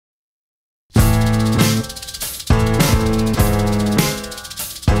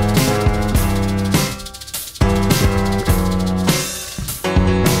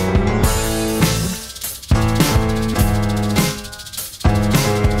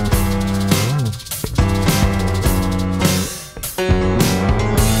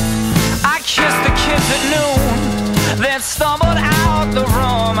and stumbled out the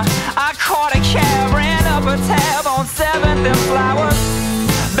room. I caught a cab, ran up a tab on 7th and Flowers.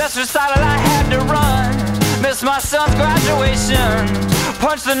 Best recital I had to run. Missed my son's graduation.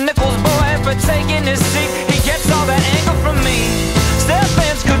 Punched the Nichols boy for taking his seat. He gets all that anger from me.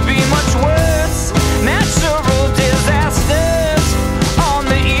 Step-ins could be much worse. Natural disasters on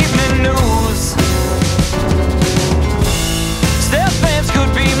the evening news. Step-ins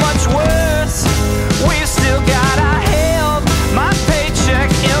could be much worse. We've still got our help. My paycheck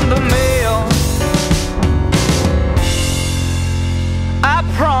in the mail. I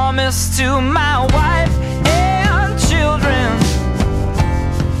promised to my wife and children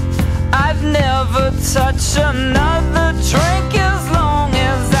I'd never touch another drink as long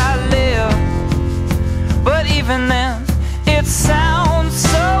as I live. But even then, it sounds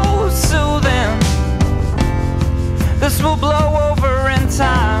so soothing. This will blow over in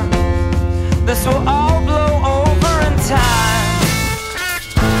time. This will all blow over in time.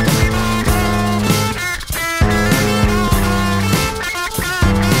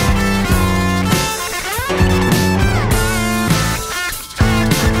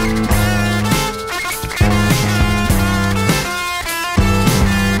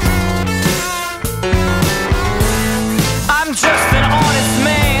 I'm just an honest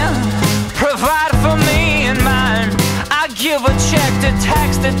man, provide for me and mine. I give a check to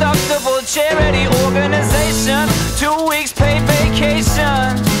tax-deductible charity organization. 2 weeks paid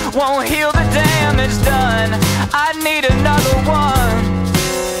vacation won't heal the damage done. I need another one.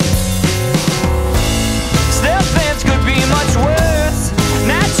 Step-ins could be much worse.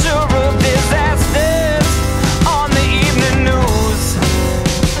 Natural disasters on the evening news.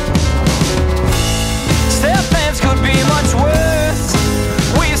 Step-ins could be much worse.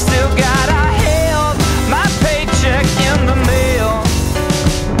 We still got our help. My paycheck in the mail.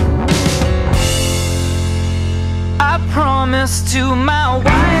 I promised to my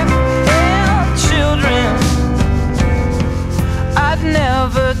wife and children I'd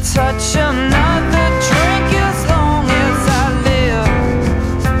never touch another